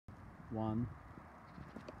1.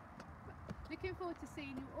 Looking forward to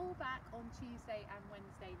seeing you all back on Tuesday and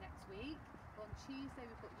Wednesday next week. On Tuesday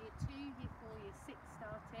we've got Year 2, Year 4, Year 6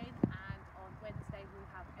 starting, and on Wednesday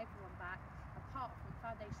we'll have everyone back apart from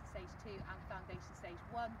Foundation Stage 2 and Foundation Stage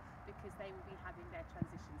 1 because they will be having their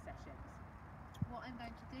transition sessions. What I'm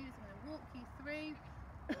going to do is I'm going to walk you through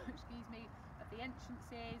excuse me, of the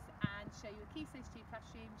entrances and show you a Key Stage 2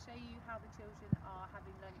 classroom, show you how the children are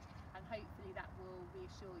having lunch, and hopefully that will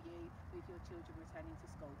reassure you with your children returning to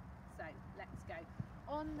school. So let's go.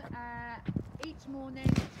 On each morning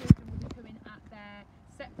the children will be coming at their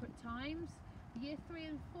separate times. Year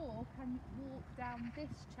 3 and 4 can walk down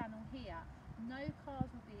this channel here. No cars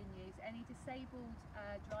will be in use. Any disabled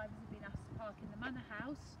drivers have been asked to park in the manor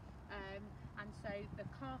house, and so the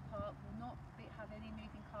car park will not have any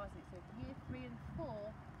moving cars in it. So Year 3 and 4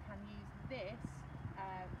 can use this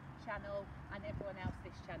channel and everyone else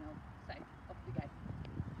this channel. So off we go.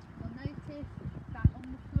 You'll notice that on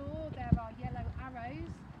the floor there are yellow arrows.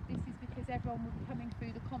 This is because everyone will be coming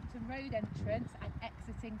through the Compton Road entrance and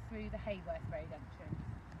exiting through the Hayworth Road entrance.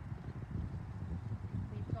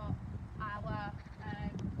 We've got our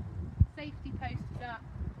safety posters up.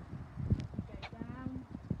 Go down.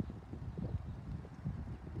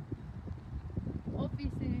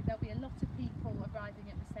 Obviously there'll be a lot of people arriving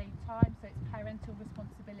at the same time, so it's parental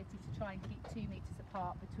responsibility to try and keep 2 metres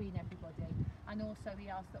apart between everybody. And also we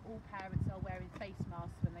ask that all parents are wearing face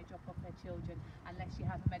masks when they drop off their children, unless you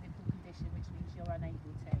have a medical condition, which means you're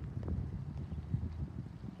unable to.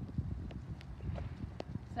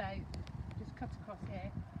 So just cut across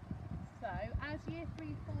here. So as Year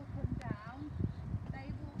 3, 4 come down,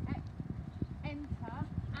 they will enter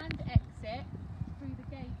and exit through the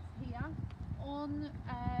gates here.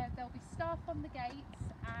 There'll be staff on the gates,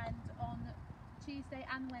 and on Tuesday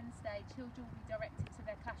and Wednesday children will be directed to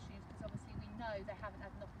their classrooms, because obviously we know they haven't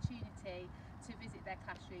had an opportunity to visit their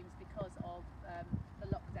classrooms because of the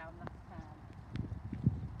lockdown last term.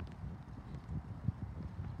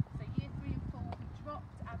 So Year 3 and 4 will be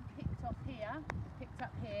dropped and picked up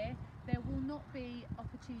here. There will not be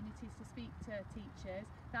opportunities to speak to teachers.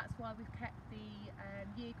 That's why we've kept the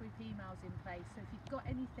year group emails in place. So if you've got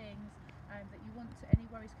any things that you want to, any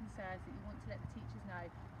worries, concerns that you want to let the teachers know,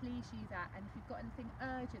 please use that. And if you've got anything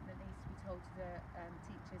urgent that needs to be told to the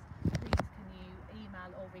teachers, please can you email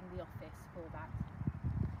or ring the office for that.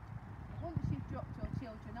 Once you've dropped your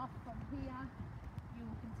children off from here, you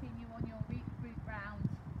will continue on your route round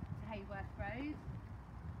to Hayworth Road.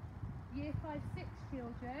 Year 5, 6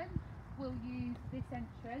 children will use this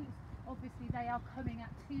entrance. Obviously they are coming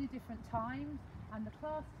at 2 different times, and the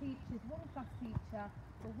class teachers, one class teacher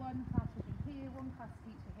for one class will be here, one class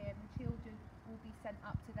teacher here, and the children will be sent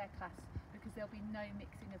up to their class because there'll be no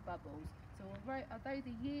mixing of bubbles. So although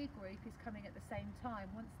the year group is coming at the same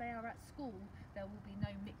time, once they are at school there will be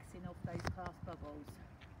no mixing of those class bubbles.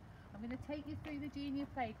 I'm going to take you through the junior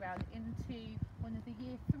playground into one of the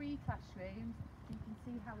Year 3 classrooms. You can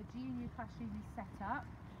see how a junior classroom is set up.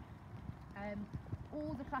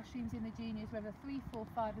 All the classrooms in the juniors, whether 3, 4,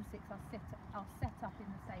 5 and 6, are set up in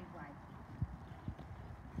the same way.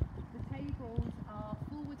 The tables are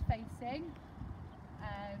forward facing,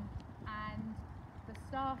 and the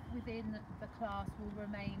staff within the class will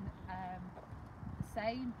remain the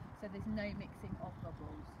same, so there's no mixing of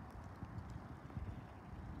bubbles.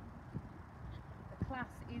 The class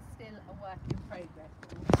is still a work in progress.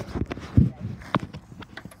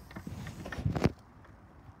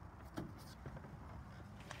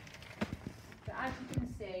 So as you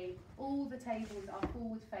can see, all the tables are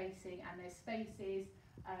forward facing, and there's spaces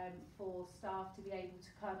for staff to be able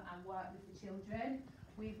to come and work with the children.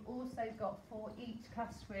 We've also got, for each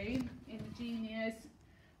classroom in the juniors,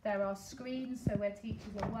 there are screens, so where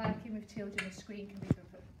teachers are working with children, a screen can be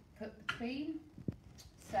put between,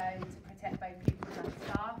 so to protect both pupils and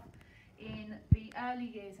staff. In the early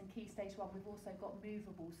years and Key Stage 1, we've also got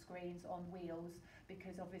movable screens on wheels,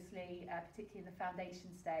 because obviously, particularly in the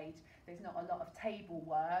foundation stage, there's not a lot of table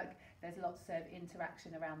work, there's lots of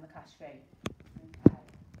interaction around the classroom.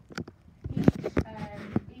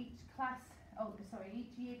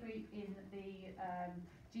 Each year group in the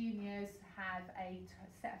juniors have a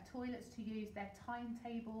set of toilets to use. They're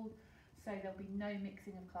timetabled, so there'll be no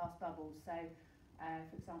mixing of class bubbles. So,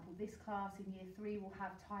 for example, this class in Year 3 will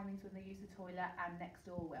have timings when they use the toilet, and next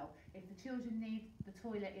door will. If the children need the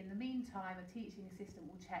toilet in the meantime, a teaching assistant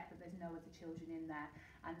will check that there's no other children in there,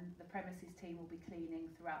 and the premises team will be cleaning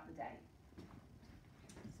throughout the day.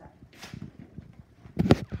 So,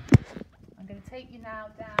 I'm going to take you now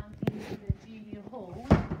down into the junior hall,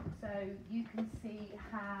 so you can see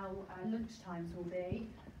how lunch times will be.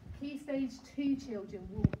 Key Stage 2 children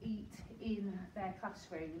will eat in their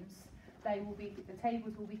classrooms. The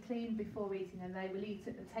tables will be cleaned before eating, and they will eat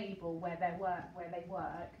at the table where they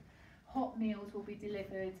work. Hot meals will be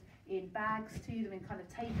delivered in bags to them, in kind of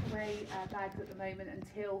takeaway bags at the moment,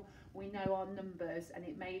 until we know our numbers, and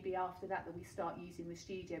it may be after that we start using the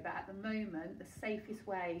studio. But at the moment, the safest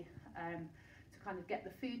way to kind of get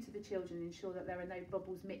the food to the children and ensure that there are no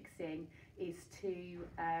bubbles mixing is to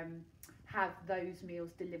have those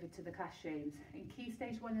meals delivered to the classrooms. In Key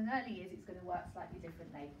Stage 1 and early years, it's going to work slightly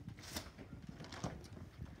differently.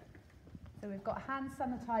 So we've got hand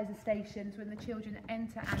sanitizer stations when the children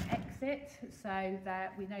enter and exit, so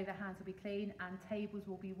that we know their hands will be clean, and tables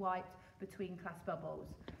will be wiped between class bubbles.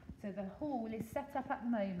 So the hall is set up at the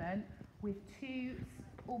moment with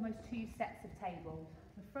almost two sets of tables.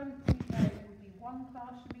 The front 2 rows will be one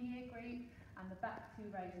class from a year group, and the back 2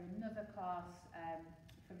 rows are another class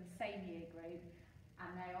from the same year group, and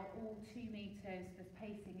they are all 2 metres. The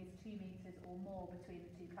pacing is 2 metres or more between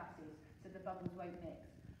the 2 classes, so the bubbles won't mix.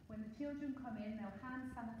 When the children come in, they'll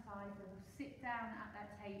hand sanitise, they will sit down at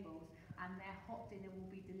their tables, and their hot dinner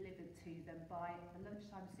will be delivered to them by the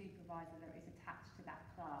lunchtime supervisor that is attached to that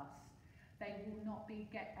class. They will not be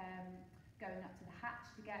going up to the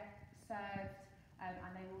hatch to get served,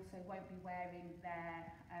 and they also won't be wearing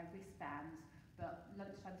their wristbands, but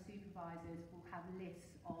lunchtime supervisors will have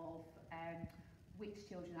lists of which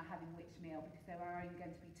children are having which meal, because there are only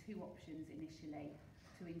going to be 2 options initially,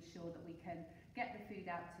 to ensure that we can get the food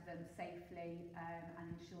out to them safely, and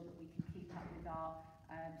ensure that we can keep up with our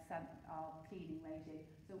cleaning regime.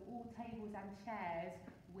 So all tables and chairs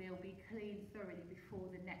will be cleaned thoroughly before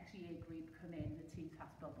the next year group come in, the 2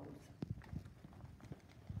 class bubbles.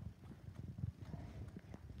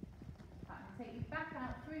 I can take you back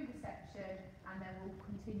out through reception, and then we'll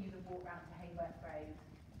continue the walk round to Hayworth Road.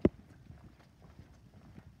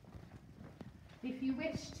 If you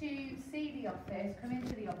wish to see the office, come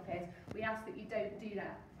into the office, we ask that you don't do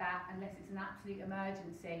that unless it's an absolute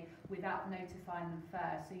emergency without notifying them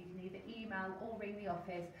first. So you can either email or ring the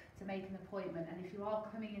office to make an appointment. And if you are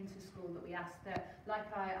coming into school, that we ask that, like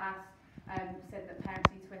I said that parents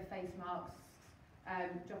need to wear face masks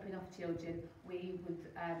dropping off children, we would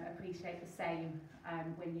appreciate the same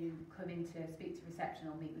when you come in to speak to reception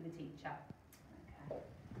or meet with a teacher. Okay.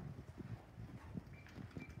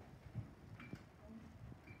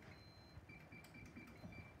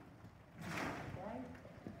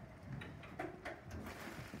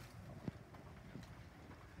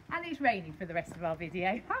 And it's raining for the rest of our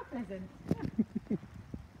video. How pleasant.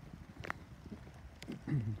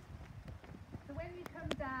 So when you come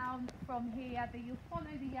down from here, you'll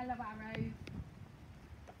follow the yellow arrows,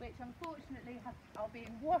 which unfortunately are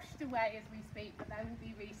being washed away as we speak, but they will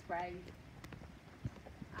be resprayed.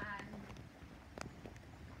 And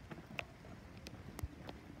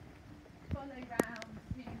follow round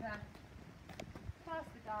to past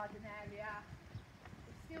the garden area.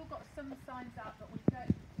 We've still got some signs up, but we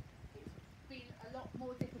don't. Been a lot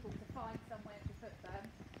more difficult to find somewhere to put them.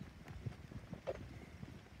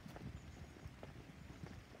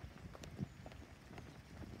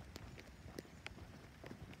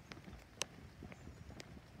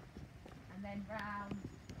 And then round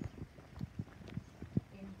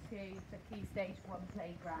into the Key Stage 1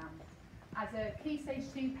 playground. As a Key Stage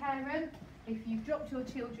 2 parent, if you've dropped your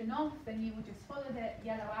children off, then you will just follow the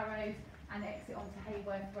yellow arrows and exit onto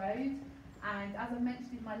Hayworth Road. And as I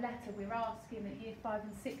mentioned in my letter, we're asking that Year 5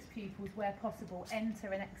 and 6 pupils, where possible, enter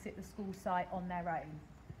and exit the school site on their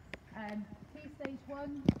own. Key Stage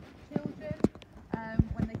 1 children,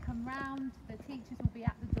 when they come round, the teachers will be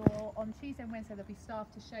at the door. On Tuesday and Wednesday, there'll be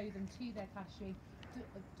staff to show them to their classroom.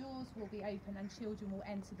 Doors will be open and children will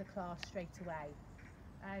enter the class straight away.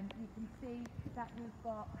 You can see that we've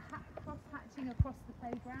got cross-hatching across the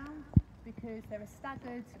playground, because there are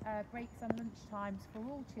staggered breaks and lunch times for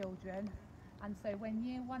all children. And so when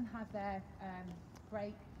Year 1 have their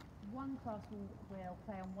break, one class will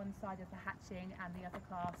play on one side of the hatching and the other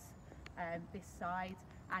class this side,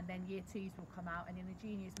 and then Year 2s will come out. And in the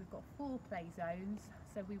juniors, we've got 4 play zones,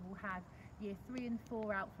 so we will have Year 3 and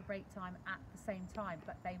 4 out for break time at the same time,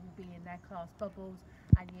 but they will be in their class bubbles,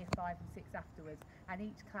 and Year 5 and 6 afterwards. And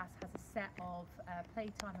each class has a set of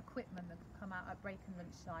playtime equipment that will come out at break and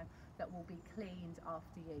lunchtime that will be cleaned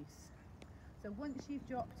after use. So once you've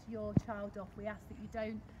dropped your child off, we ask that you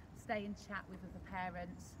don't stay and chat with other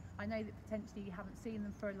parents. I know that potentially you haven't seen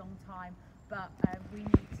them for a long time, but we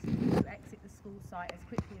need to exit the school site as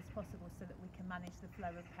quickly as possible so that we can manage the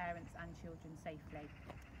flow of parents and children safely.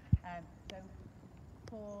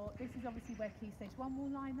 So this is obviously where Key Stage 1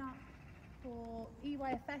 will line up. For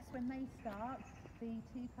EYFS, when they start, the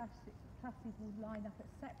two classes will line up at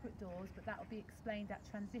separate doors, but that will be explained at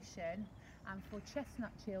transition. And for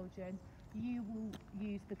Chestnut children, you will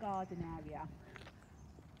use the garden area.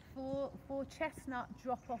 For Chestnut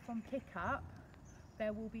drop-off and pick-up,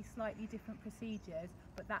 there will be slightly different procedures,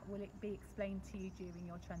 but that will be explained to you during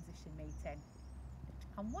your transition meeting.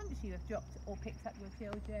 And once you have dropped or picked up your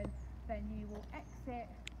children, then you will exit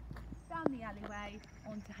down the alleyway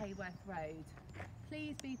onto Hayworth Road.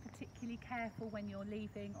 Please be particularly careful when you're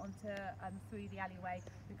leaving through the alleyway,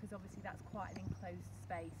 because obviously that's quite an enclosed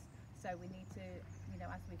space. So we need to,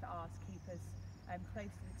 as we've asked, keep us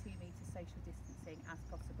close to the 2 metre social distancing as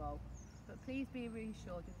possible. But please be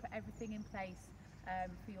reassured, we've put everything in place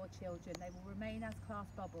for your children. They will remain as class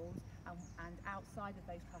bubbles, and outside of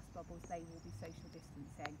those class bubbles they will be social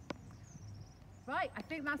distancing. Right, I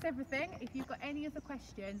think that's everything. If you've got any other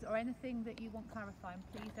questions or anything that you want clarifying,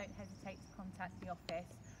 please don't hesitate to contact the office,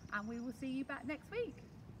 and we will see you back next week.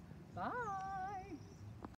 Bye.